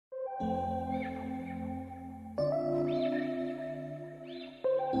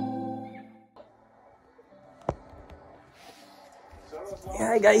Yeah,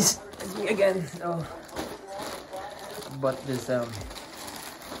 hi guys, it's me again. So, bought this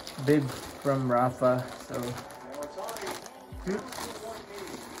bib from Rapha. So, I've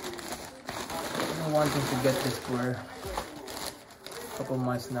been wanting to get this for a couple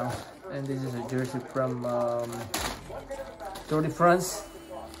months now, and this is a jersey from Tour de France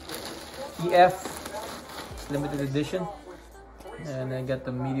EF limited edition, and I got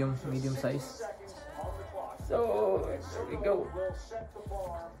the medium size. So there we go.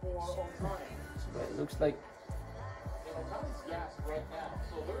 What it looks like.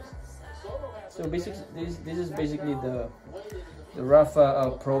 So basically, this is basically the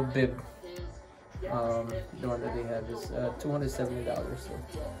Rapha Pro bib. The one that they have is $270, so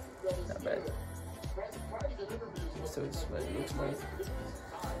not bad. So it's what it looks like.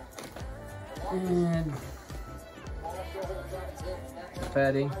 And the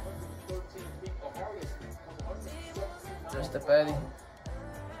padding. Just the padding.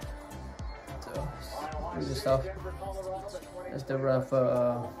 So really soft. That's the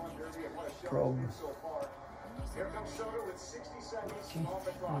Rapha probe. Okay,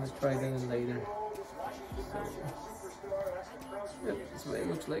 I'm gonna try that later. So, yep, that's what it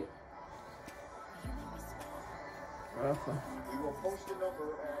looks like. Rapha.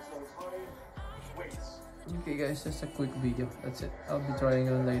 Okay guys, just a quick video. That's it. I'll be trying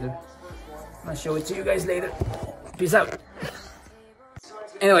it later. I'll show it to you guys later. Peace out.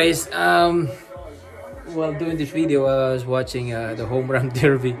 Anyways, while doing this video, I was watching the home run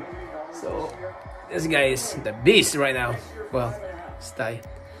derby. So this guy is the beast right now. Well, it's Ty.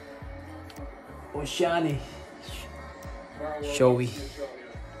 Oshani. Showy.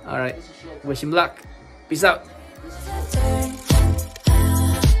 Alright. Wish him luck. Peace out.